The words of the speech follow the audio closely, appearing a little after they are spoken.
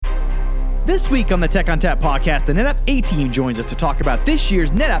This week on the Tech on Tap podcast, the NetApp A-Team joins us to talk about this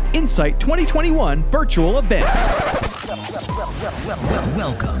year's NetApp Insight 2021 virtual event.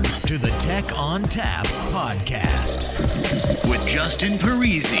 Welcome to the Tech on Tap podcast with Justin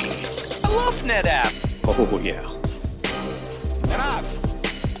Parisi. I love NetApp. Oh, yeah.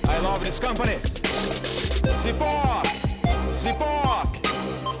 NetApp. I love this company. Support.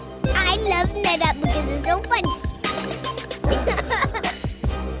 I love NetApp because it's so fun.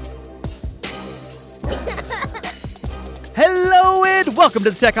 Hello and welcome to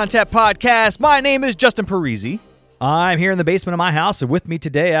the Tech on Tap podcast. My name is Justin Parisi. I'm here in the basement of my house, and with me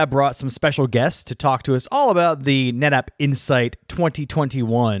today I brought some special guests to talk to us all about the NetApp Insight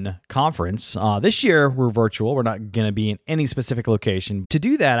 2021 conference. This year we're virtual. We're not going to be in any specific location. To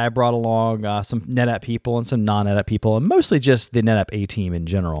do that, I brought along some NetApp people and some non-NetApp people, and mostly just the NetApp A-Team in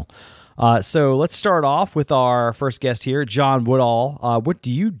general. So let's start off with our first guest here, John Woodall. What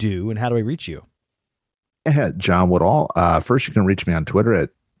do you do, and how do we reach you? Yeah, John Woodall. First, you can reach me on Twitter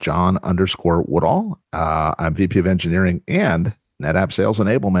at John_Woodall. I'm VP of Engineering and NetApp Sales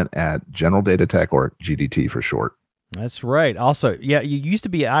Enablement at General Data Tech, or GDT for short. That's right. Also, yeah, you used to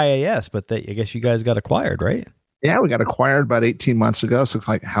be IAS, but I guess you guys got acquired, right? Yeah, we got acquired about 18 months ago. So it's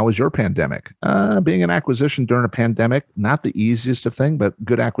like, how was your pandemic? Being an acquisition during a pandemic, not the easiest of thing, but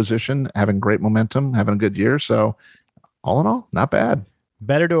good acquisition, having great momentum, having a good year. So all in all, not bad.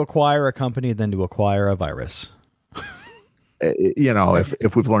 Better to acquire a company than to acquire a virus. You know,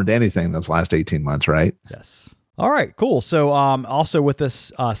 if we've learned anything those last 18 months, right? Yes. All right, cool. So also with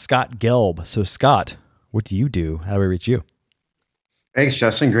us, Scott Gelb. So Scott, what do you do? How do we reach you? Thanks,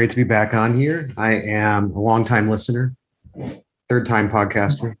 Justin. Great to be back on here. I am a longtime listener, third-time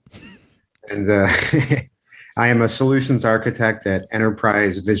podcaster, and I am a solutions architect at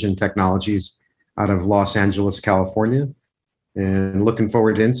Enterprise Vision Technologies out of Los Angeles, California, and looking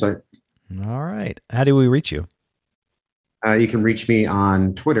forward to Insight. All right. How do we reach you? You can reach me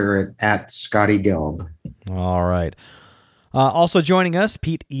on Twitter at Scotty Gelb. All right. Also joining us,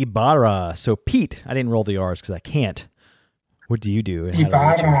 Pete Ibarra. So Pete, I didn't roll the R's because I can't. What do you do?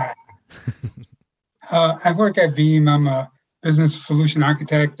 Ibarra. I work at Veeam. I'm a business solution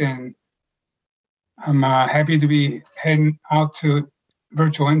architect, and I'm happy to be heading out to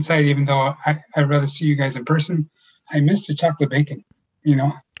Virtual Insight, even though I'd rather see you guys in person. I missed the chocolate bacon, you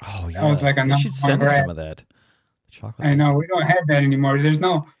know. Oh, yeah. That was like a you should send us some of that. Chocolate I know. We don't have that anymore. There's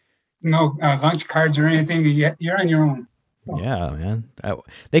no lunch cards or anything. You're on your own. Yeah, man.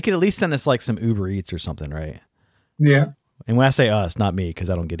 They could at least send us like some Uber Eats or something, right? Yeah. And when I say us, not me, because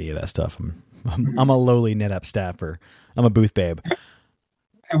I don't get any of that stuff. I'm a lowly NetApp staffer. I'm a booth babe.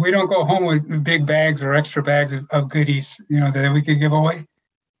 And we don't go home with big bags or extra bags of goodies, you know, that we could give away.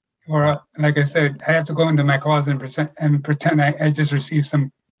 Or like I said, I have to go into my closet and pretend I just received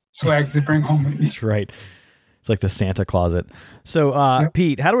some swag to bring home with me. That's right. It's like the Santa closet. So, yep.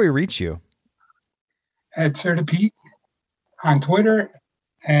 Pete, how do we reach you? At CertaPete on Twitter,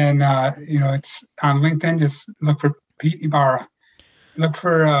 and it's on LinkedIn. Just look for Pete Ibarra. Look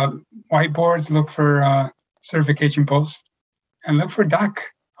for whiteboards. Look for certification posts, and look for Doc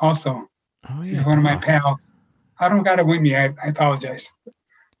also. Oh, yeah, he's one of my pals. I don't got to win me. I apologize.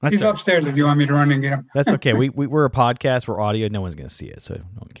 He's upstairs if you want me to run and get him. That's okay. We're a podcast. We're audio. No one's going to see it, so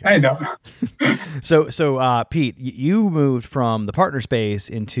no one cares. I know. So Pete, you moved from the partner space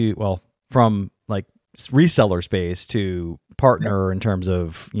from like reseller space to partner in terms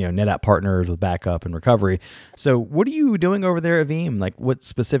of, NetApp partners with backup and recovery. So what are you doing over there at Veeam? Like, what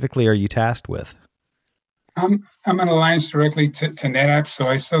specifically are you tasked with? I'm an alliance directly to NetApp, so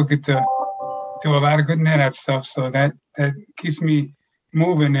I still get to do a lot of good NetApp stuff. So that keeps me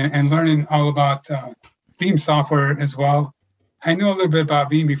moving and learning all about Veeam software as well. I knew a little bit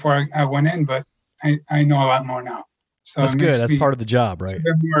about Veeam before I went in, but I know a lot more now. So that's good. That's part of the job, right? A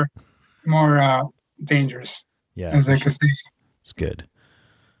bit more dangerous. Yeah, as I could say. It's good.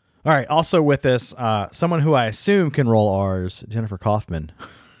 All right. Also with us, someone who I assume can roll R's, Jennifer Kaufman.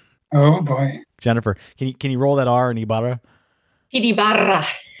 Oh boy, Jennifer, can you roll that R in Ibarra? Ibarra.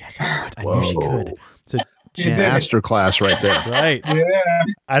 Yes, I knew she could. So. Jen, masterclass right there. Right. Yeah.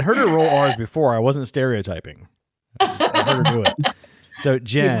 I'd heard her roll R's before. I wasn't stereotyping. I heard her do it. So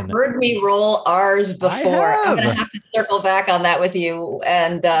Jen. You've heard me roll R's before. I'm going to have to circle back on that with you.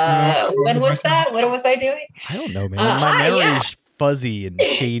 And when was that? What was I doing? I don't know, man. My memory's fuzzy and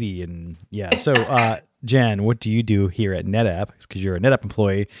shady. And yeah. So Jen, what do you do here at NetApp? Because you're a NetApp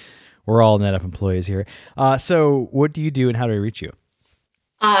employee. We're all NetApp employees here. So what do you do and how do we reach you?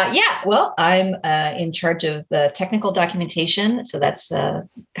 Well, I'm in charge of the technical documentation. So that's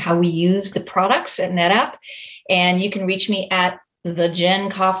how we use the products at NetApp. And you can reach me at the Jen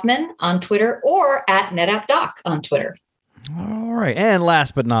Kaufman on Twitter or at NetAppDoc on Twitter. All right. And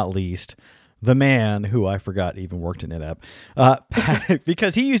last but not least, the man who I forgot even worked at NetApp,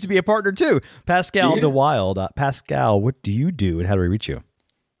 because he used to be a partner too, Pascal DeWild. Pascal, what do you do and how do we reach you?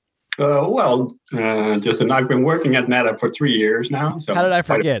 Justin, I've been working at NetApp for 3 years now. So how did I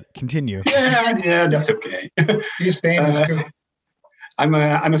forget? Continue. Yeah, that's okay. He's famous too. I'm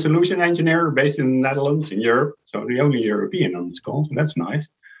a solution engineer based in the Netherlands in Europe, so the only European on this call. So that's nice.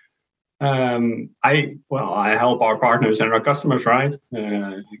 I help our partners and our customers, right,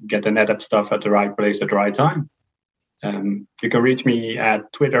 get the NetApp stuff at the right place at the right time. You can reach me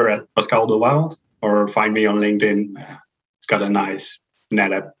at Twitter at Pascal DeWild or find me on LinkedIn. It's got a nice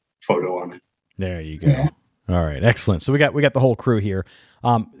NetApp photo on it. There you go. Yeah. All right, excellent. So we got the whole crew here,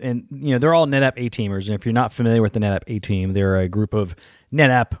 and they're all NetApp A-teamers. And if you're not familiar with the NetApp A-team, they're a group of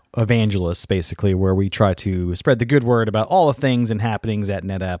NetApp evangelists, basically, where we try to spread the good word about all the things and happenings at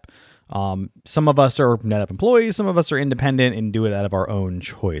NetApp. Some of us are NetApp employees, some of us are independent and do it out of our own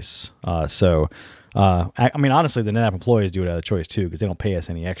choice. Honestly, the NetApp employees do it out of choice too, because they don't pay us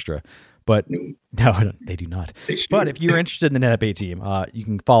any extra. But no, they do not. But if you're interested in the NetApp A-team, you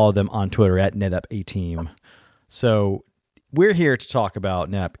can follow them on Twitter at NetApp A-team. So we're here to talk about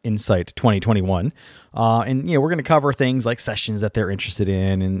NetApp Insight 2021. And we're going to cover things like sessions that they're interested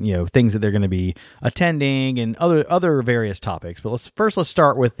in and, things that they're going to be attending and other various topics. But let's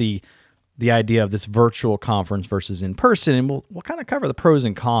start with the idea of this virtual conference versus in person, and we'll kind of cover the pros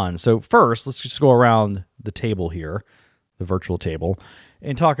and cons. So first, let's just go around the table here, the virtual table,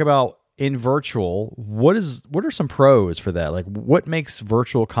 and talk about in virtual, what are some pros for that? Like, what makes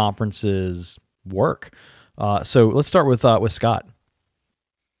virtual conferences work? So let's start with Scott.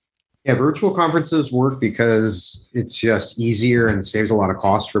 Yeah, virtual conferences work because it's just easier and saves a lot of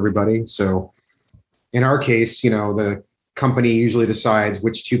cost for everybody. So in our case, the company usually decides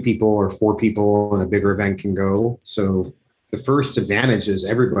which 2 people or 4 people in a bigger event can go. So the first advantage is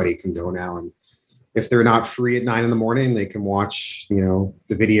everybody can go now. And if they're not free at 9 a.m, they can watch, the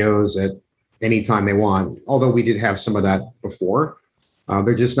videos at any time they want. Although we did have some of that before,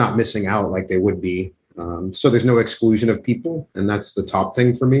 they're just not missing out like they would be. So there's no exclusion of people, and that's the top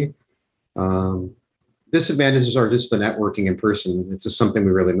thing for me. Disadvantages are just the networking in person. It's just something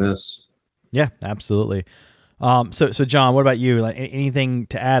we really miss. Yeah, absolutely. So John, what about you? Like anything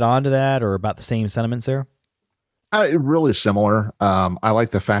to add on to that, or about the same sentiments there? Really similar. I like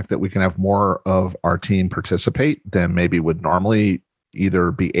the fact that we can have more of our team participate than maybe would normally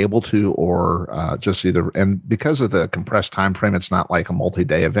either be able to or just either. And because of the compressed time frame, it's not like a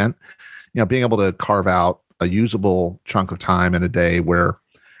multi-day event. Being able to carve out a usable chunk of time in a day where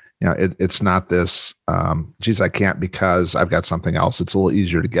it's not this, I can't because I've got something else. It's a little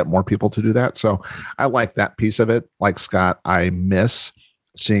easier to get more people to do that. So I like that piece of it. Like Scott, I miss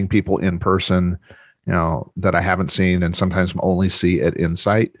seeing people in person, that I haven't seen and sometimes only see at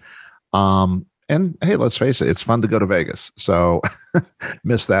Insight. And hey, let's face it, it's fun to go to Vegas. So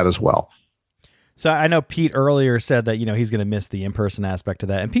miss that as well. So I know Pete earlier said that, he's going to miss the in-person aspect of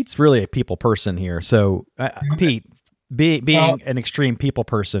that. And Pete's really a people person here. So Pete, being an extreme people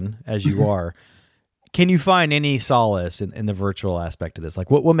person as you are, can you find any solace in the virtual aspect of this? Like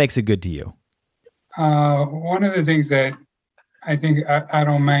what makes it good to you? One of the things that I think I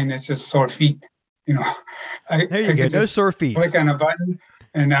don't mind is just sore feet. There you go. No sore feet. Click on a button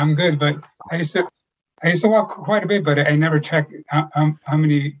and I'm good. But I used to walk quite a bit, but I never checked how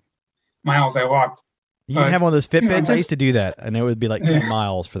many miles I walked. You can have one of those Fitbits. I used to do that, and it would be like 10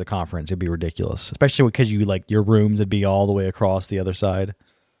 miles for the conference. It'd be ridiculous, especially because your rooms would be all the way across the other side.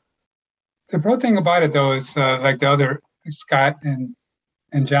 The pro thing about it, though, is like the other Scott and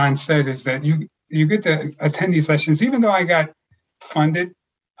John said, is that you get to attend these sessions. Even though I got funded,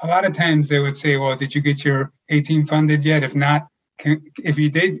 a lot of times they would say, "Well, did you get your A-team funded yet? If not, if you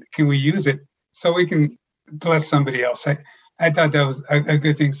did, can we use it so we can bless somebody else?" I thought that was a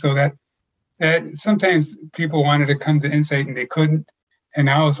good thing, so that sometimes people wanted to come to Insight and they couldn't, and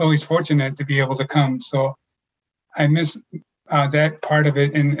I was always fortunate to be able to come. So I miss that part of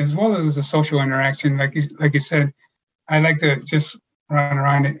it, and as well as the social interaction. Like you said, I like to just run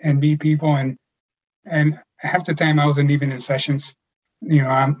around and meet people, and half the time I wasn't even in sessions.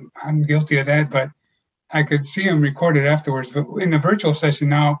 I'm guilty of that, but I could see them recorded afterwards. But in the virtual session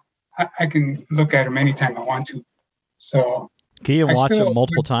now, I can look at them anytime I want to. So can you even watch them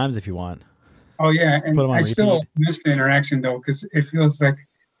multiple times if you want? Oh yeah, and I still miss the interaction though, because it feels like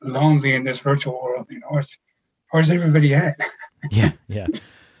lonely in this virtual world. Where's everybody at? Yeah.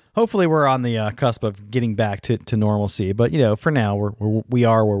 Hopefully, we're on the cusp of getting back to normalcy. But for now, we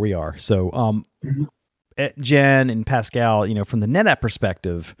are where we are. So, Jen and Pascal, from the NetApp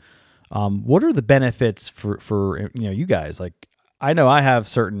perspective, what are the benefits for you guys? Like, I know I have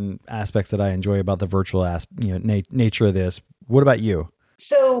certain aspects that I enjoy about the virtual nature of this. What about you?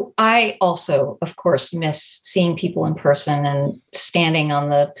 So I also, of course, miss seeing people in person and standing on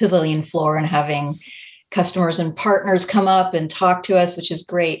the pavilion floor and having customers and partners come up and talk to us, which is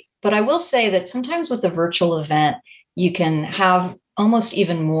great. But I will say that sometimes with the virtual event, you can have almost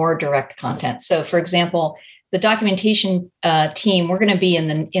even more direct content. So, for example, the documentation team, we're going to be in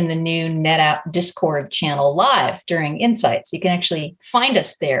the new NetApp Discord channel live during Insights. You can actually find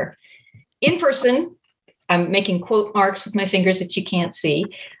us there in person. I'm making quote marks with my fingers that you can't see.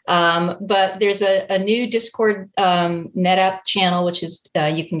 But there's a new Discord NetApp channel, which is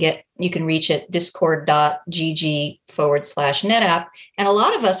you can reach at discord.gg/NetApp. And a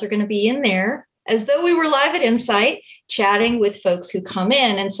lot of us are going to be in there as though we were live at Insight, chatting with folks who come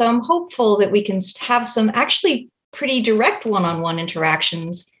in. And so I'm hopeful that we can have some actually pretty direct one-on-one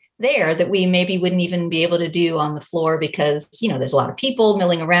interactions there that we maybe wouldn't even be able to do on the floor because, there's a lot of people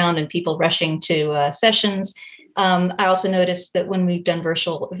milling around and people rushing to sessions. I also noticed that when we've done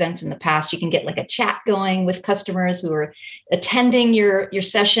virtual events in the past, you can get like a chat going with customers who are attending your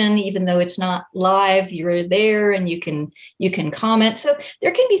session, even though it's not live, you're there and you can comment. So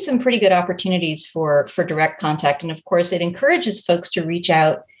there can be some pretty good opportunities for direct contact. And of course, it encourages folks to reach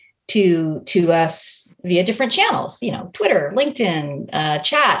out to us via different channels, Twitter, LinkedIn,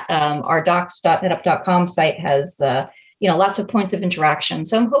 chat. Our docs.netapp.com site has lots of points of interaction.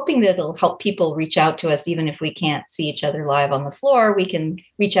 So I'm hoping that it'll help people reach out to us, even if we can't see each other live on the floor. We can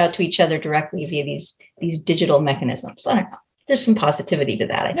reach out to each other directly via these digital mechanisms. I don't know. There's some positivity to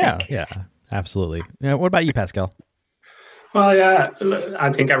that, I think. Yeah, absolutely. What about you, Pascal? Well, yeah,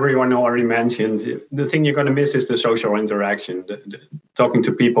 I think everyone already mentioned the thing you're going to miss is the social interaction, talking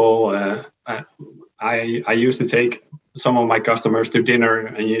to people. I used to take some of my customers to dinner,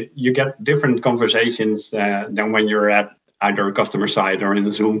 and you get different conversations than when you're at either a customer side or in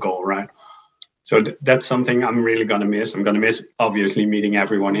a Zoom call, right? So that's something I'm really going to miss. I'm going to miss, obviously, meeting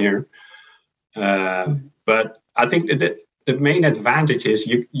everyone here. But I think that the main advantage is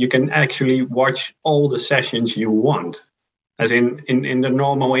you can actually watch all the sessions you want. As in the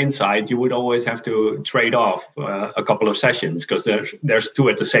normal Insight, you would always have to trade off a couple of sessions because there's two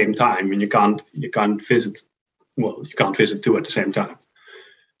at the same time, and you can't visit. Well, you can't visit two at the same time.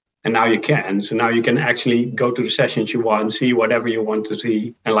 And now you can. So now you can actually go to the sessions you want, see whatever you want to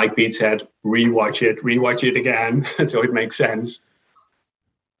see, and like Pete said, rewatch it again, so it makes sense.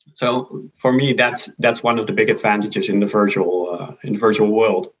 So for me, that's one of the big advantages in the virtual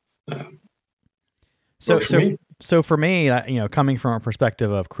world. So for me, coming from a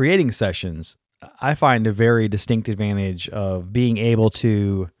perspective of creating sessions, I find a very distinct advantage of being able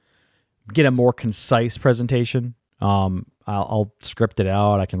to get a more concise presentation. I'll script it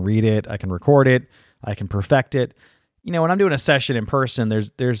out. I can read it. I can record it. I can perfect it. When I'm doing a session in person,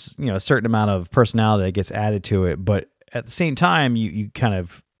 there's a certain amount of personality that gets added to it. But at the same time, you kind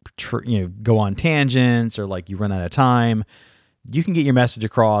of go on tangents or like you run out of time. You can get your message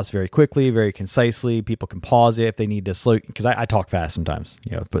across very quickly, very concisely. People can pause it if they need to slow, because I talk fast sometimes,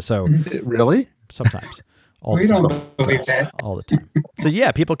 but so really sometimes all the time. So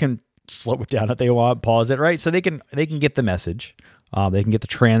yeah, people can slow it down if they want, pause it, right? So they can get the message. They can get the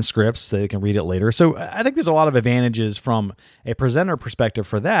transcripts, so they can read it later. So I think there's a lot of advantages from a presenter perspective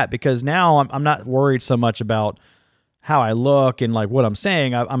for that, because now I'm not worried so much about how I look and like what I'm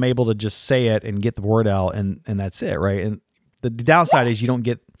saying. I'm able to just say it and get the word out, and that's it, right? And the downside is you don't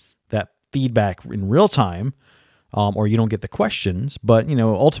get that feedback in real time, or you don't get the questions. But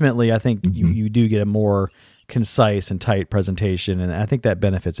ultimately, I think you do get a more concise and tight presentation, and I think that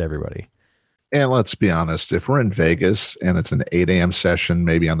benefits everybody. And let's be honest, if we're in Vegas and it's an 8 a.m. session,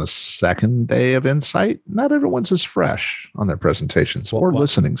 maybe on the second day of Insight, not everyone's as fresh on their presentations or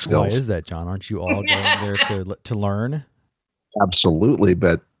listening skills. Why is that, John? Aren't you all going there to learn? Absolutely,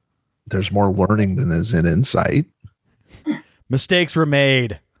 but there's more learning than is in Insight. Mistakes were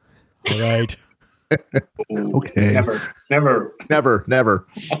made. All right. Okay. Never.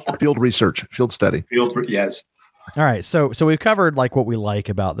 Field research, field study. Yes. All right. So we've covered like what we like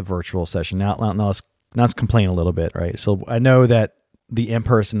about the virtual session. Now let's complain a little bit, right? So I know that the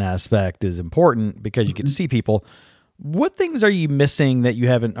in-person aspect is important because you get to see people. What things are you missing that you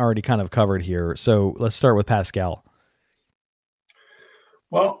haven't already kind of covered here? So let's start with Pascal.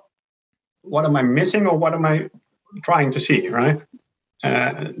 Well, what am I missing, or what am I trying to see, right?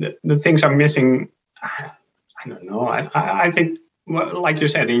 The things I'm missing, I don't know. I think, well, like you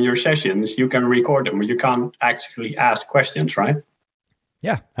said, in your sessions, you can record them, but you can't actually ask questions, right?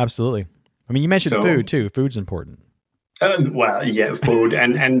 Yeah, absolutely. I mean, you mentioned So- food too. Food's important. Well, yeah, food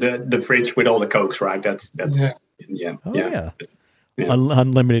and the fridge with all the Cokes, right? That's Yeah. Oh yeah. Yeah.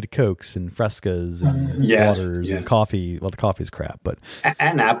 Unlimited Cokes and Frescas and Yes, waters yes. and coffee. Well, the coffee's crap, but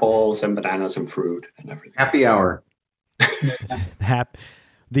And apples and bananas and fruit and everything. Happy hour.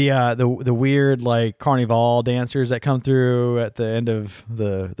 the weird like carnival dancers that come through at the end of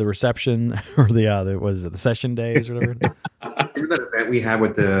the reception or the session days or whatever. Remember that event we had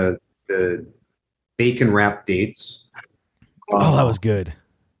with the bacon wrap dates? Oh, that was good.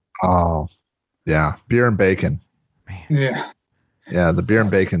 Oh, yeah. Beer and bacon. Yeah. Yeah, the beer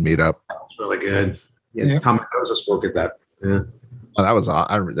and bacon meetup. That was really good. Yeah, Yep. Tom Mendoza spoke at that. Yeah. Oh, that was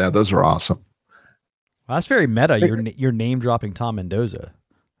those were awesome. Well, that's very meta. You're name dropping Tom Mendoza.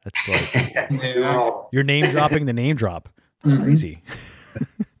 That's like They were all- you're name dropping the name drop. It's crazy.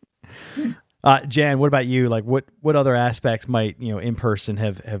 Jen, what about you? Like what other aspects might, in person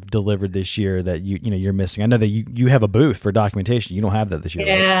have delivered this year that you're missing? I know that you have a booth for documentation. You don't have that this year.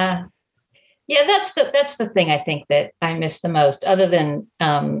 Right? Yeah. Yeah, that's the thing I think that I miss the most, other than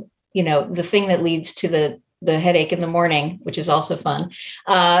the thing that leads to the headache in the morning, which is also fun.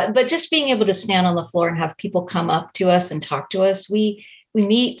 But just being able to stand on the floor and have people come up to us and talk to us. We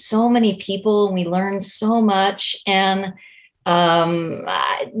meet so many people and we learn so much, and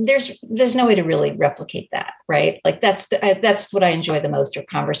there's no way to really replicate that, right? Like that's what I enjoy the most, are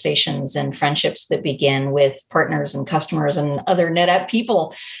conversations and friendships that begin with partners and customers and other NetApp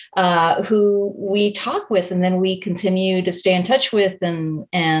people who we talk with, and then we continue to stay in touch with, and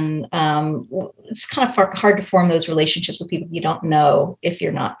it's kind of hard to form those relationships with people you don't know if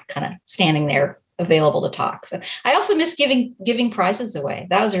you're not kind of standing there available to talk. So I also miss giving prizes away.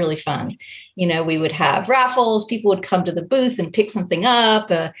 That was really fun. We would have raffles. People would come to the booth and pick something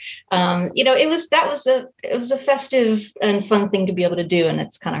up. It was a festive and fun thing to be able to do, and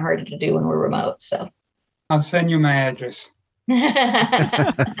it's kind of harder to do when we're remote. So I'll send you my address. He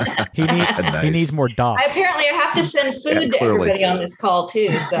Nice. needs more docs. Apparently, I have to send food to clearly. everybody on this call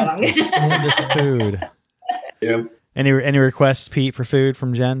too. So I'm This food. Yeah. Any requests, Pete, for food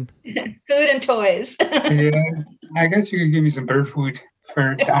from Jen? food and toys. Yeah. I guess you could give me some bird food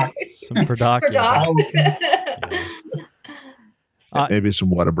for Doc. Some for Doc. For yeah. Doc. Maybe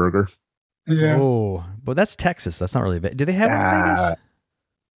some Whataburger. Yeah. Oh, but that's Texas. That's not really. Do they have one in Vegas?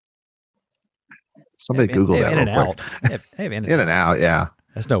 Somebody Google that In and real out. quick. They have In In and out, yeah.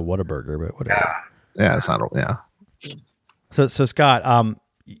 That's no Whataburger, but whatever. Yeah, it's not yeah. So Scott,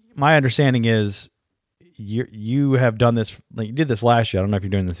 my understanding is you have done this. Like you did this last year. I don't know if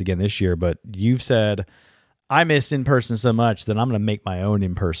you're doing this again this year, but you've said I missed in person so much that I'm going to make my own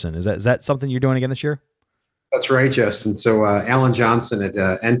in person. Is that something you're doing again this year? That's right, Justin. So Alan Johnson at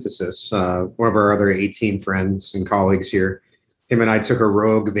Ensysys, one of our other 18 friends and colleagues here, him and I took a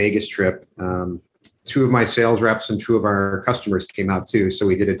rogue Vegas trip. Two of my sales reps and two of our customers came out too. So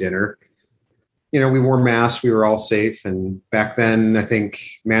we did a dinner. We wore masks. We were all safe. And back then, I think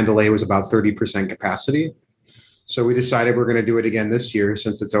Mandalay was about 30% capacity. So we decided we're going to do it again this year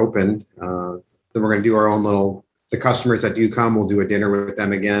since it's open. Then we're going to do our own the customers that do come, we'll do a dinner with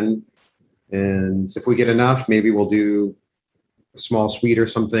them again. And if we get enough, maybe we'll do a small suite or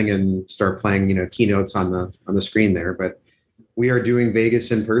something and start playing, keynotes on the screen there. But we are doing Vegas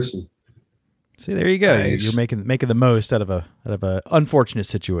in person. See, there you go. Nice. You're making the most out of a unfortunate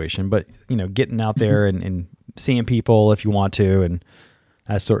situation, but getting out there and seeing people if you want to and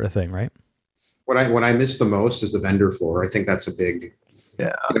that sort of thing, right? What I miss the most is the vendor floor. I think that's a big,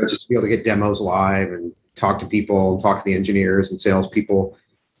 Yeah. just to be able to get demos live and talk to people and talk to the engineers and salespeople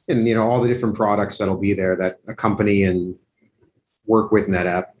and, all the different products that'll be there that accompany and work with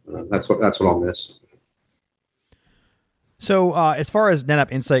NetApp. That's what I'll miss. So as far as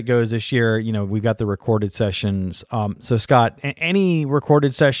NetApp Insight goes this year, we've got the recorded sessions. So Scott, any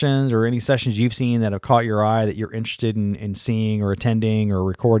recorded sessions or any sessions you've seen that have caught your eye that you're interested in seeing or attending or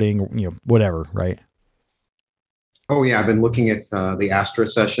recording, whatever, right? Oh yeah, I've been looking at the Astra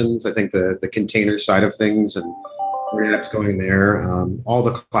sessions. I think the container side of things and where NetApp's going there. All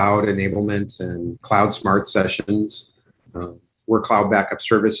the cloud enablement and cloud smart sessions. Where cloud backup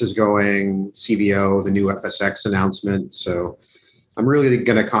service is going, CVO, the new FSX announcement. So I'm really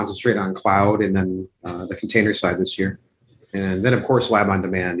going to concentrate on cloud and then the container side this year. And then, of course, lab on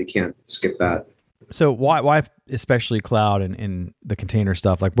demand. You can't skip that. So why especially cloud and the container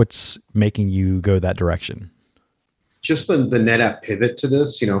stuff? Like what's making you go that direction? Just the NetApp pivot to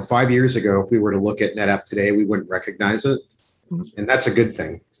this. 5 years ago, if we were to look at NetApp today, we wouldn't recognize it. And that's a good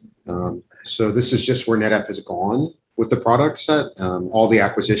thing. So this is just where NetApp has gone. with the product set. All the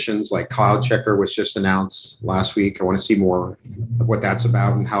acquisitions, like Cloud Checker was just announced last week. I want to see more of what that's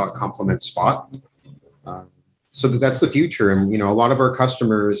about and how it complements Spot. So that's the future. And, a lot of our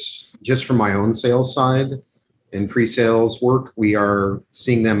customers, just from my own sales side and pre-sales work, we are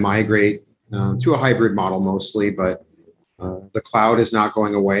seeing them migrate to a hybrid model mostly, but the cloud is not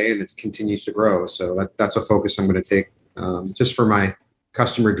going away and it continues to grow. So that's a focus I'm going to take just for my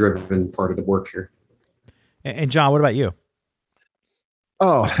customer-driven part of the work here. And John, what about you?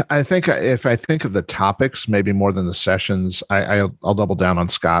 Oh, I think if I think of the topics, maybe more than the sessions, I'll double down on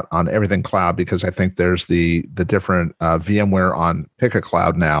Scott on everything cloud, because I think there's the different VMware on Pick a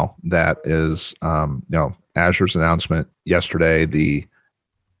Cloud now that is, Azure's announcement yesterday, the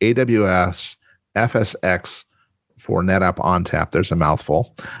AWS FSx for NetApp ONTAP. There's a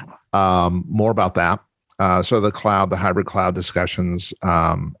mouthful. More about that. So the cloud, the hybrid cloud discussions,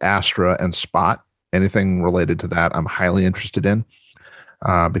 Astra and Spot, anything related to that, I'm highly interested in.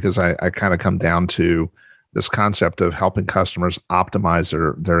 Because I kind of come down to this concept of helping customers optimize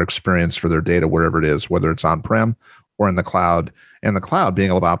their experience for their data wherever it is, whether it's on-prem or in the cloud. And the cloud being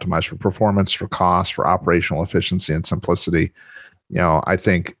able to optimize for performance, for cost, for operational efficiency and simplicity. I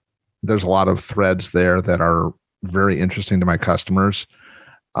think there's a lot of threads there that are very interesting to my customers,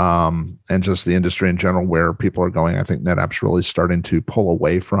 and just the industry in general where people are going. I think NetApp's really starting to pull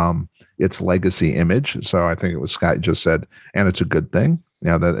away from its legacy image. So I think it was Scott just said, and it's a good thing,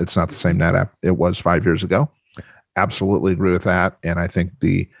 that it's not the same NetApp it was 5 years ago. Absolutely agree with that. And I think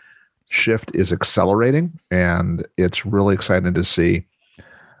the shift is accelerating, and it's really exciting to see.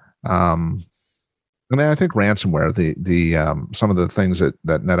 And I think ransomware, the some of the things that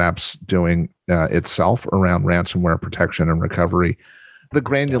NetApp's doing itself around ransomware protection and recovery, the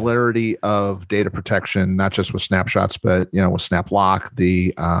granularity of data protection, not just with snapshots, but with SnapLock,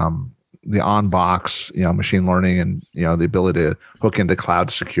 the on-box, machine learning, and the ability to hook into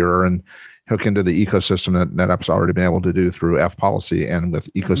Cloud Secure and hook into the ecosystem that NetApp's already been able to do through F-Policy and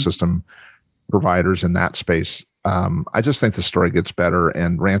with ecosystem providers in that space. I just think the story gets better,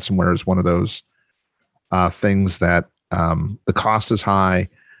 and ransomware is one of those things that the cost is high,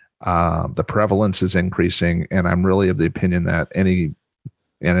 the prevalence is increasing, and I'm really of the opinion that any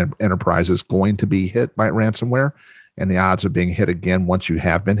enterprise is going to be hit by ransomware. And the odds of being hit again once you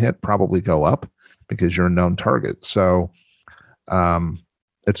have been hit probably go up because you're a known target. So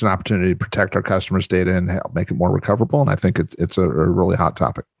it's an opportunity to protect our customers' data and help make it more recoverable. And I think it's a really hot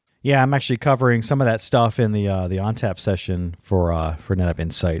topic. Yeah, I'm actually covering some of that stuff in the ONTAP session for NetApp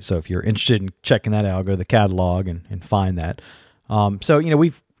Insight. So if you're interested in checking that out, go to the catalog and find that. So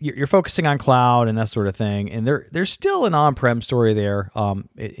you're focusing on cloud and that sort of thing, and there's still an on-prem story there,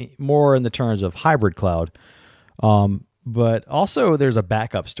 more in the terms of hybrid cloud. But also there's a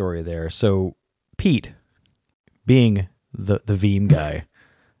backup story there. So Pete, being the Veeam guy,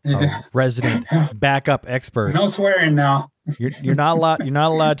 resident backup expert. No swearing now. You're not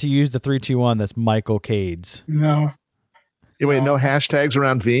allowed to use the 321. That's Michael Cade's. No. Wait, no hashtags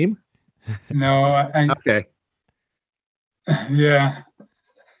around Veeam? No. Okay. Yeah.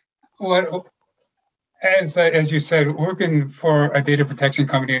 What? As you said, working for a data protection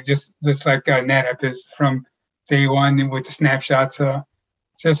company, just like NetApp is from day one with the snapshots,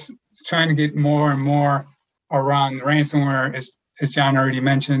 just trying to get more and more around ransomware, as John already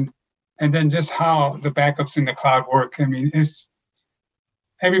mentioned, and then just how the backups in the cloud work. I mean,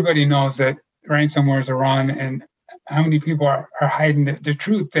 everybody knows that ransomware is around, and how many people are hiding the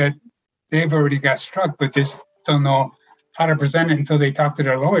truth that they've already got struck, but just don't know how to present it until they talk to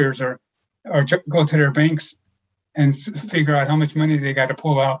their lawyers or go to their banks and figure out how much money they got to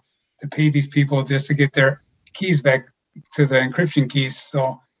pull out to pay these people just to get their keys back to the encryption keys. So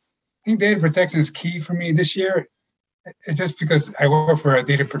I think data protection is key for me this year. It's just because I work for a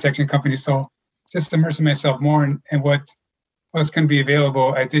data protection company, so just immersing myself more in what's going to be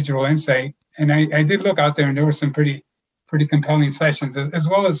available at Digital Insight. And I did look out there, and there were some pretty compelling sessions, as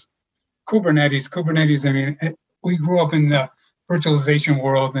well as Kubernetes. Kubernetes, I mean, we grew up in the virtualization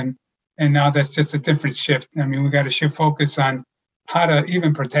world, and now that's just a different shift. I mean, we got to shift focus on how to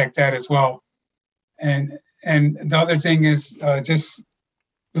even protect that as well. And the other thing is just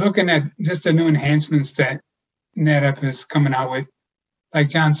looking at just the new enhancements that NetApp is coming out with. Like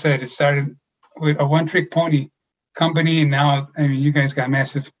John said, it started with a one-trick pony company, and now, I mean, you guys got a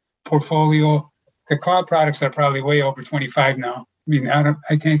massive portfolio. The cloud products are probably way over 25 now. I mean,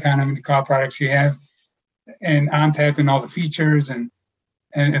 I can't count how many cloud products you have, and ONTAP and all the features, and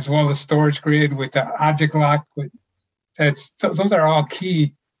as well as Storage Grid with the object lock. Those are all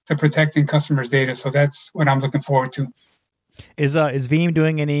key to protecting customers' data. So that's what I'm looking forward to. Is Veeam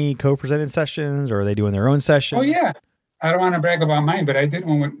doing any co-presented sessions, or are they doing their own session? Oh yeah. I don't want to brag about mine, but I did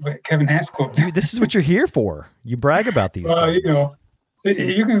one with Kevin Haskell. This is what you're here for. You brag about these Well, things.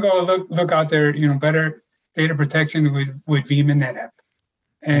 You can go look out there, better data protection with Veeam and NetApp.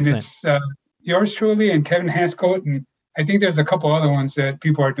 And Excellent. it's yours truly and Kevin Haskell. And I think there's a couple other ones that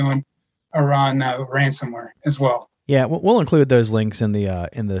people are doing around ransomware as well. Yeah, we'll include those links in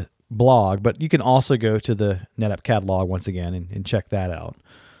the blog, but you can also go to the NetApp catalog once again and check that out.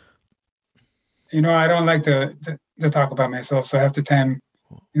 I don't like to talk about myself, so half the time,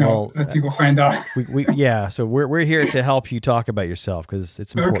 let people find out. So we're here to help you talk about yourself because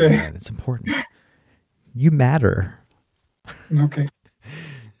it's important. Okay. Man. It's important. You matter. Okay.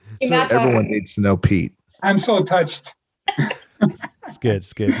 So everyone needs to know Pete. I'm so touched. It's good.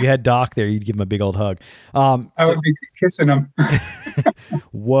 It's good. If you had Doc there, you'd give him a big old hug. I would be kissing him.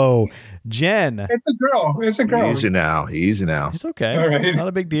 Whoa, Jen. It's a girl. It's a girl. Easy now. It's okay. All right. It's not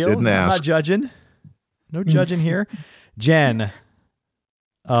a big deal. Didn't I'm ask. not judging. No judging here. Jen,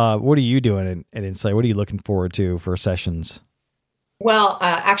 what are you doing at Insight? What are you looking forward to for sessions? Well,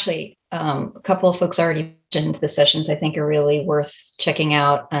 actually, a couple of folks already mentioned the sessions I think are really worth checking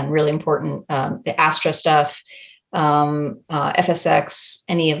out and really important. The Astra stuff, FSX,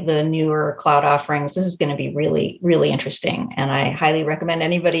 any of the newer cloud offerings. This is going to be really, really interesting. And I highly recommend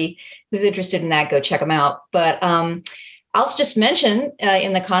anybody who's interested in that, go check them out. But I'll just mention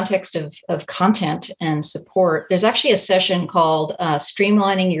in the context of content and support, there's actually a session called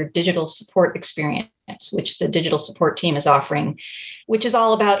Streamlining Your Digital Support Experience, which the digital support team is offering, which is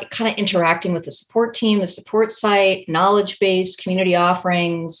all about kind of interacting with the support team, the support site, knowledge base, community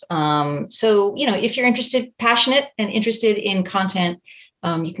offerings. So, if you're passionate and interested in content,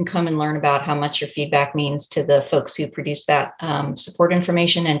 you can come and learn about how much your feedback means to the folks who produce that support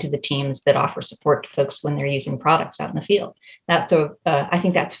information and to the teams that offer support to folks when they're using products out in the field. I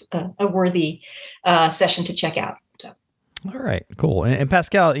think that's a worthy session to check out. So. All right, cool. And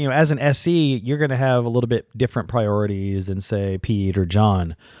Pascal, as an SC, you're going to have a little bit different priorities than say Pete or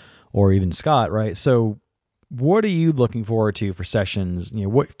John or even Scott, right? So what are you looking forward to for sessions?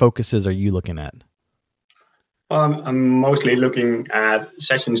 What focuses are you looking at? I'm mostly looking at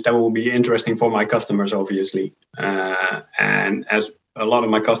sessions that will be interesting for my customers, obviously. And as a lot of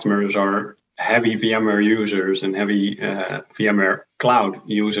my customers are heavy VMware users and heavy VMware cloud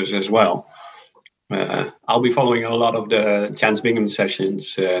users as well, I'll be following a lot of the Chance Bingham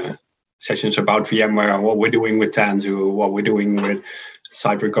sessions about VMware, what we're doing with Tanzu, what we're doing with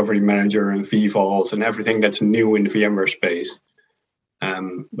Site Recovery Manager and vVols and everything that's new in the VMware space.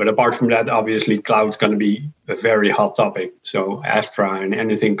 But apart from that, obviously, cloud's going to be a very hot topic. So Astra and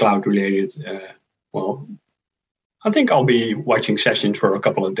anything cloud related, I think I'll be watching sessions for a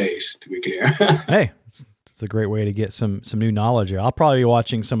couple of days, to be clear. Hey, it's a great way to get some new knowledge here. I'll probably be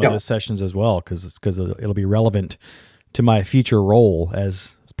watching some of those sessions as well because it'll be relevant to my future role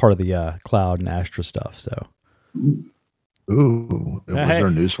as part of the cloud and Astra stuff. So, was there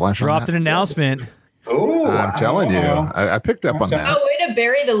a news flash? Dropped an announcement. Oh, I'm telling you, I picked up on that. Oh, way to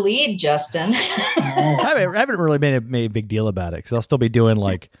bury the lead, Justin. I haven't really made a big deal about it because I'll still be doing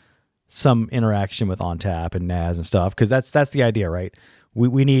like some interaction with ONTAP and NAS and stuff because that's the idea, right?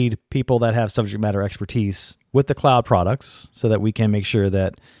 We need people that have subject matter expertise with the cloud products so that we can make sure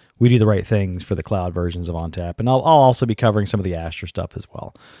that we do the right things for the cloud versions of ONTAP. And I'll also be covering some of the Astra stuff as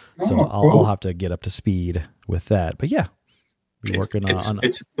well. So I'll have to get up to speed with that. But yeah, working on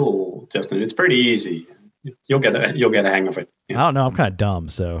it's cool, Justin. It's pretty easy. You'll get a hang of it. I don't know. I'm kind of dumb,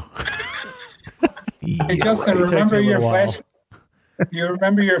 so. Hey, Justin, remember your flash? You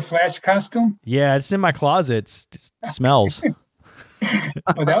remember your flash costume? Yeah, it's in my closet. It smells.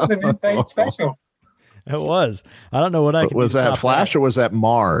 Well, that was an Insight special. It was. I don't know what I could was do to that top Flash or was that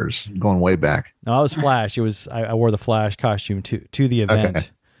Mars going way back? No, I was Flash. It was I wore the Flash costume to the event. Okay.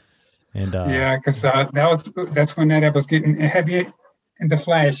 And yeah, because that's when NetApp was getting heavy into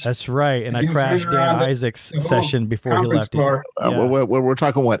Flash. That's right. And I crashed Dan Isaac's session before he left. We're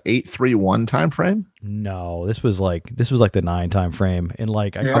talking what 8/3/1 time frame? No, this was like the 9 time frame. And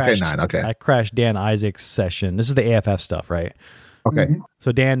like I crashed. Okay, 9. Okay. I crashed Dan Isaac's session. This is the AFF stuff, right? Okay. Mm-hmm.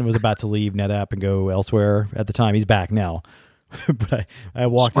 So Dan was about to leave NetApp and go elsewhere at the time. He's back now. But I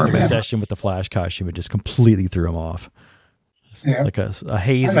walked into the session with the Flash costume and just completely threw him off. Yeah. Like a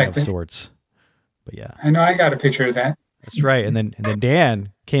hazing of sorts. But yeah. I know I got a picture of that. That's right. And then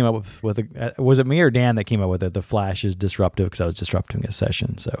Dan came up with was it me or Dan that came up with it? The Flash is disruptive because I was disrupting his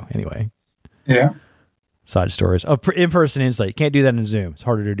session. So anyway. Yeah. Side stories of in-person Insight. You can't do that in Zoom. It's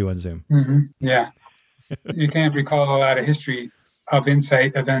harder to do on Zoom. Mm-hmm. Yeah. You can't recall a lot of history of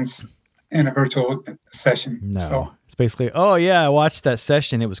Insight events in a virtual session. No, So, it's basically, oh yeah, I watched that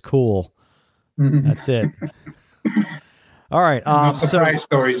session. It was cool. mhm. That's it. All right. No surprise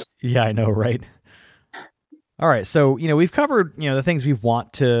stories. Yeah, I know, right? All right. So, we've covered, the things we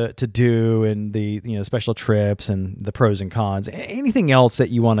want to do and the, special trips and the pros and cons. Anything else that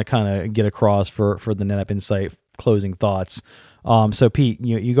you want to kind of get across for the NetApp Insight closing thoughts? So Pete,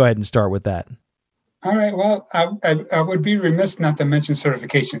 you go ahead and start with that. All right. Well, I would be remiss not to mention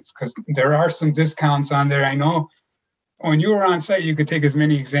certifications because there are some discounts on there. I know when you were on site, you could take as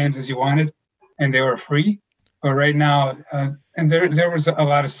many exams as you wanted and they were free. But right now, and there was a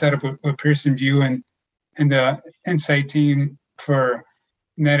lot of setup with Pearson VUE and the Insight team for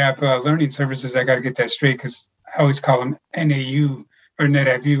NetApp Learning Services. I got to get that straight because I always call them NAU or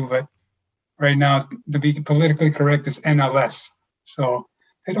NetApp VUE, but right now, to be politically correct, is NLS. So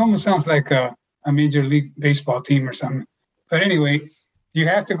it almost sounds like a Major League Baseball team or something. But anyway, you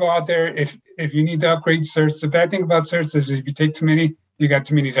have to go out there if you need to upgrade certs. The bad thing about certs is if you take too many, you got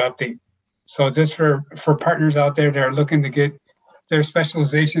too many to update. So just for partners out there that are looking to get their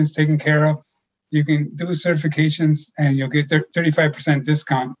specializations taken care of, you can do certifications and you'll get their 35%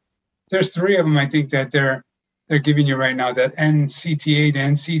 discount. There's 3 of them, I think, that they're giving you right now, the NCTA, the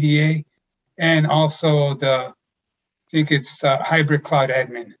NCDA, and also I think it's Hybrid Cloud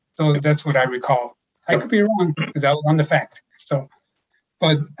Admin. So that's what I recall. I could be wrong because I was on the fact. So,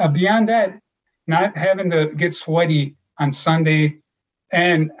 but beyond that, not having to get sweaty on Sunday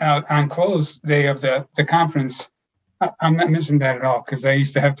and on close day of the conference, I'm not missing that at all because I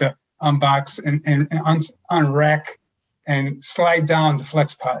used to have to unbox and unrack and slide down the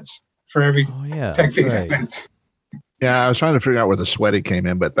flex pods for every tech data event. Yeah, I was trying to figure out where the sweaty came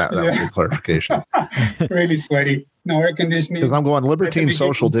in, but that was a clarification. Really sweaty. No air conditioning. Because I'm going, Libertine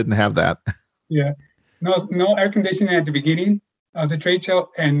Social didn't have that. Yeah. No air conditioning at the beginning of the trade show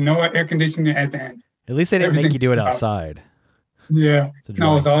and no air conditioning at the end. At least they didn't make you do it outside. Yeah.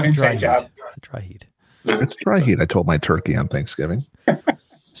 No, it was all inside job. It's a dry heat. It's dry heat. I told my turkey on Thanksgiving.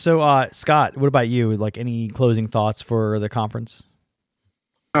 So, Scott, what about you? Like any closing thoughts for the conference?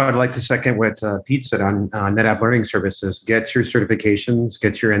 I'd like to second what Pete said on NetApp Learning Services. Get your certifications,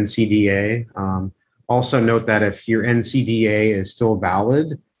 get your NCDA. Also note that if your NCDA is still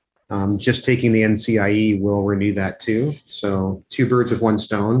valid, just taking the NCIE will renew that too. So 2 birds with 1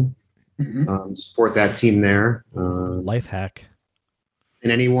 stone. Mm-hmm. Support that team there. Life hack.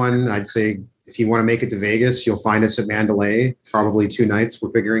 And anyone, I'd say, if you want to make it to Vegas, you'll find us at Mandalay, probably 2 nights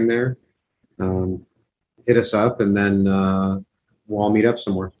we're figuring there. Hit us up and then we'll all meet up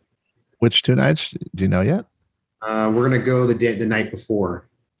somewhere. Which 2 nights? Do you know yet? We're going to go the night before.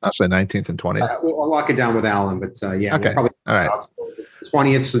 I'll say 19th and 20th. I'll lock it down with Alan, but yeah. Okay. We'll probably all right. The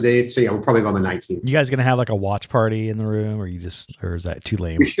 20th is the date, so yeah, we'll probably go on the 19th. You guys going to have like a watch party in the room or is that too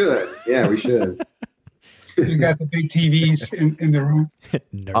lame? We should. Yeah, we should. You got the big TVs in the room.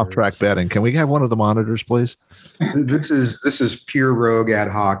 Off-track betting. Can we have one of the monitors, please? This is pure rogue ad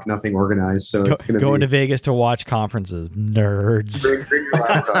hoc, nothing organized. So it's going to going to Vegas to watch conferences. Nerds. Bring your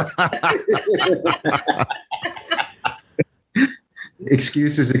laptop.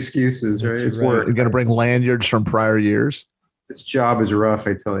 Excuses, right? It's work. You're going to bring lanyards from prior years. This job is rough,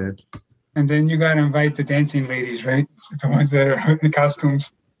 I tell you. And then you got to invite the dancing ladies, right? The ones that are in the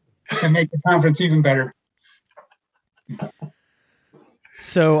costumes, and make the conference even better.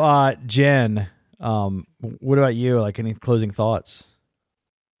 So, Jen, what about you? Like any closing thoughts?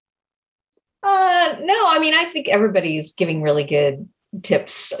 No, I mean, I think everybody's giving really good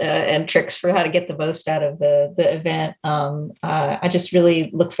tips and tricks for how to get the most out of the event. I just really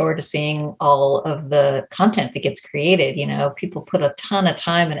look forward to seeing all of the content that gets created. You know, people put a ton of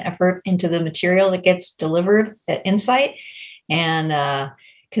time and effort into the material that gets delivered at Insight, and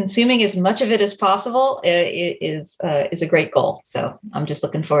consuming as much of it as possible is a great goal. So I'm just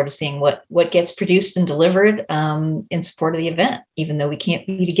looking forward to seeing what gets produced and delivered in support of the event, even though we can't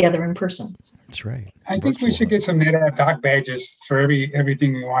be together in person. That's right. I think we should get some NetApp doc badges for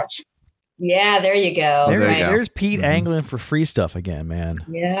everything we watch. Yeah, there you go. There's Pete angling for free stuff again, man.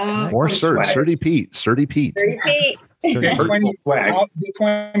 Yeah. More Certy Pete. Get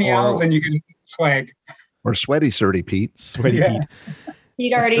 20 owls and you can swag. Or Sweaty Pete. Sweaty Pete.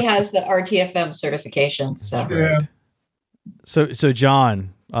 Pete already has the RTFM certification. So, yeah. So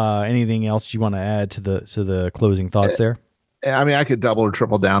John, anything else you want to add to the closing thoughts there? I mean, I could double or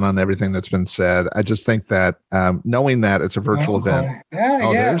triple down on everything that's been said. I just think that knowing that it's a virtual event.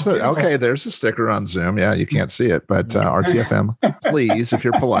 There's a sticker on Zoom. Yeah, you can't see it, but RTFM, please, if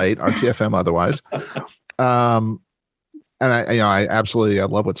you're polite, RTFM otherwise. And I absolutely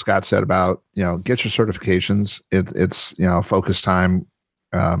love what Scott said about, get your certifications. It's focus time.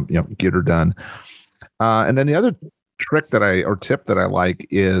 get her done. And then the other tip that I like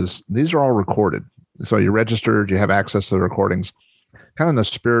is these are all recorded. So you're registered, you have access to the recordings, kind of in the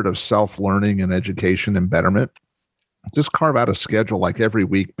spirit of self-learning and education and betterment. Just carve out a schedule, like every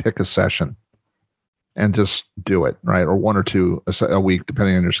week, pick a session and just do it, right? Or one or two a week,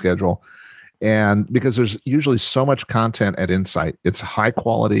 depending on your schedule. And because there's usually so much content at Insight, it's high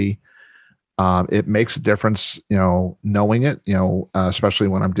quality. It makes a difference, knowing it, especially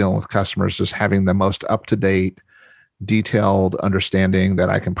when I'm dealing with customers, just having the most up-to-date, detailed understanding that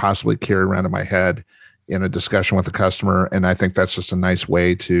I can possibly carry around in my head in a discussion with the customer. And I think that's just a nice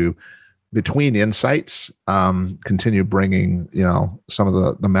way to, between insights, continue bringing, some of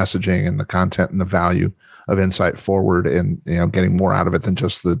the messaging and the content and the value of Insight forward, and, getting more out of it than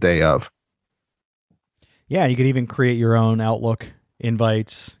just the day of. Yeah. You could even create your own Outlook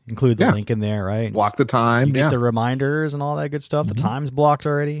invites, include the link in there, right? Block the time. You get the reminders and all that good stuff. The time's blocked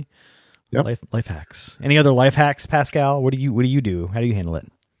already. Yep. Life hacks. Any other life hacks, Pascal? What do you do? How do you handle it?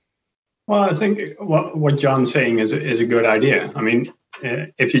 Well, I think what John's saying is a good idea. I mean,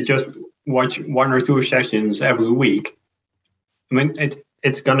 if you just watch one or two sessions every week, I mean,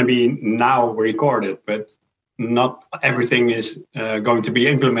 it's going to be now recorded, but not everything is going to be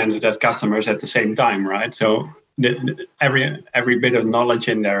implemented at customers at the same time, right? So every bit of knowledge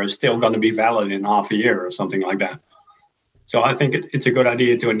in there is still going to be valid in half a year or something like that. So I think it's a good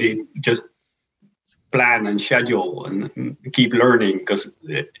idea to indeed just plan and schedule and keep learning, because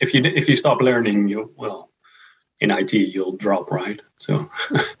if you stop learning, in IT you'll drop, right? So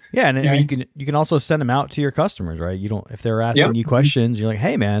yeah, and you can also send them out to your customers, right? If they're asking you questions, you're like,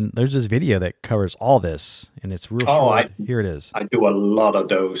 hey man, there's this video that covers all this, and it's real short. Here it is. I do a lot of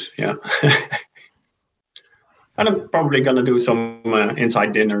those, yeah. And I'm probably going to do some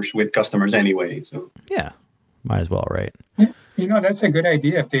Insight dinners with customers anyway. So yeah, might as well, right? That's a good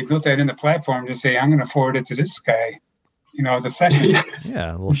idea. If they built that in the platform, to say, I'm going to forward it to this guy, the session.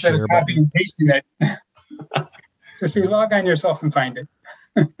 Yeah, we'll instead share of copying and pasting it. Just you log on yourself and find it.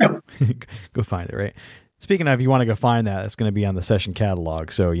 Go find it, right? Speaking of, you want to go find that, it's going to be on the session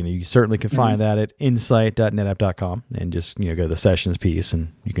catalog. So, you certainly can find that at insight.netapp.com, and just, go to the sessions piece,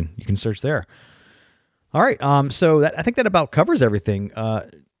 and you can search there. All right. So I think that about covers everything.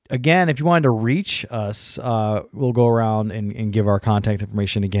 Again, if you wanted to reach us, we'll go around and give our contact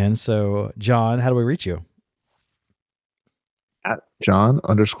information again. So, John, how do we reach you? At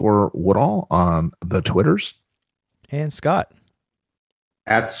John_Woodall on the Twitters. And Scott.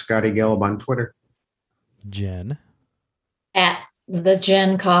 At Scotty Gelb on Twitter. Jen. At the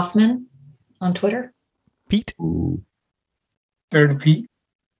Jen Kaufman on Twitter. Pete. Third Pete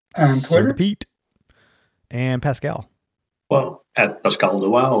on Twitter. Pete. And Pascal. Well, at Pascal the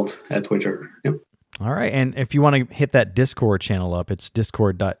Wild at Twitter. Yep. All right. And if you want to hit that Discord channel up, it's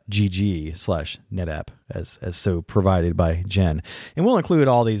discord.gg/NetApp as so provided by Jen. And we'll include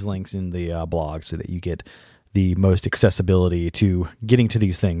all these links in the blog so that you get the most accessibility to getting to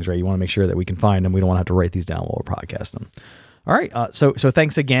these things, right? You want to make sure that we can find them. We don't want to have to write these down while we're podcasting them. All right. So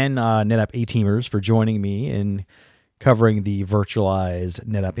thanks again, NetApp A-Teamers, for joining me in covering the virtualized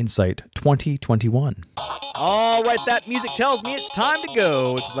NetApp Insight 2021. All right, that music tells me it's time to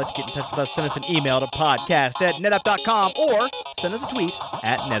go. If you'd like to get in touch with us, send us an email to podcast@netapp.com or send us a tweet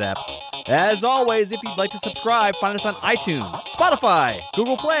 @NetApp. As always, if you'd like to subscribe, find us on iTunes, Spotify,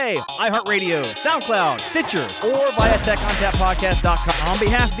 Google Play, iHeartRadio, SoundCloud, Stitcher, or via TechOnTapPodcast.com. On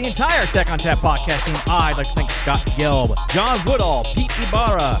behalf of the entire Tech on Tap podcast team, I'd like to thank Scott Gelb, John Woodall, Pete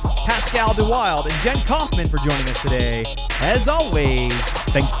Ibarra, Pascal DeWild, and Jen Kaufman for joining us today. As always,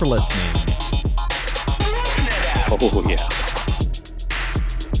 thanks for listening. Oh, yeah.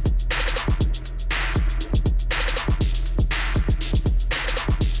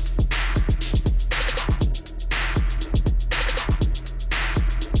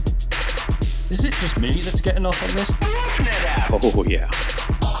 Is it just me that's getting off on this? Oh, yeah.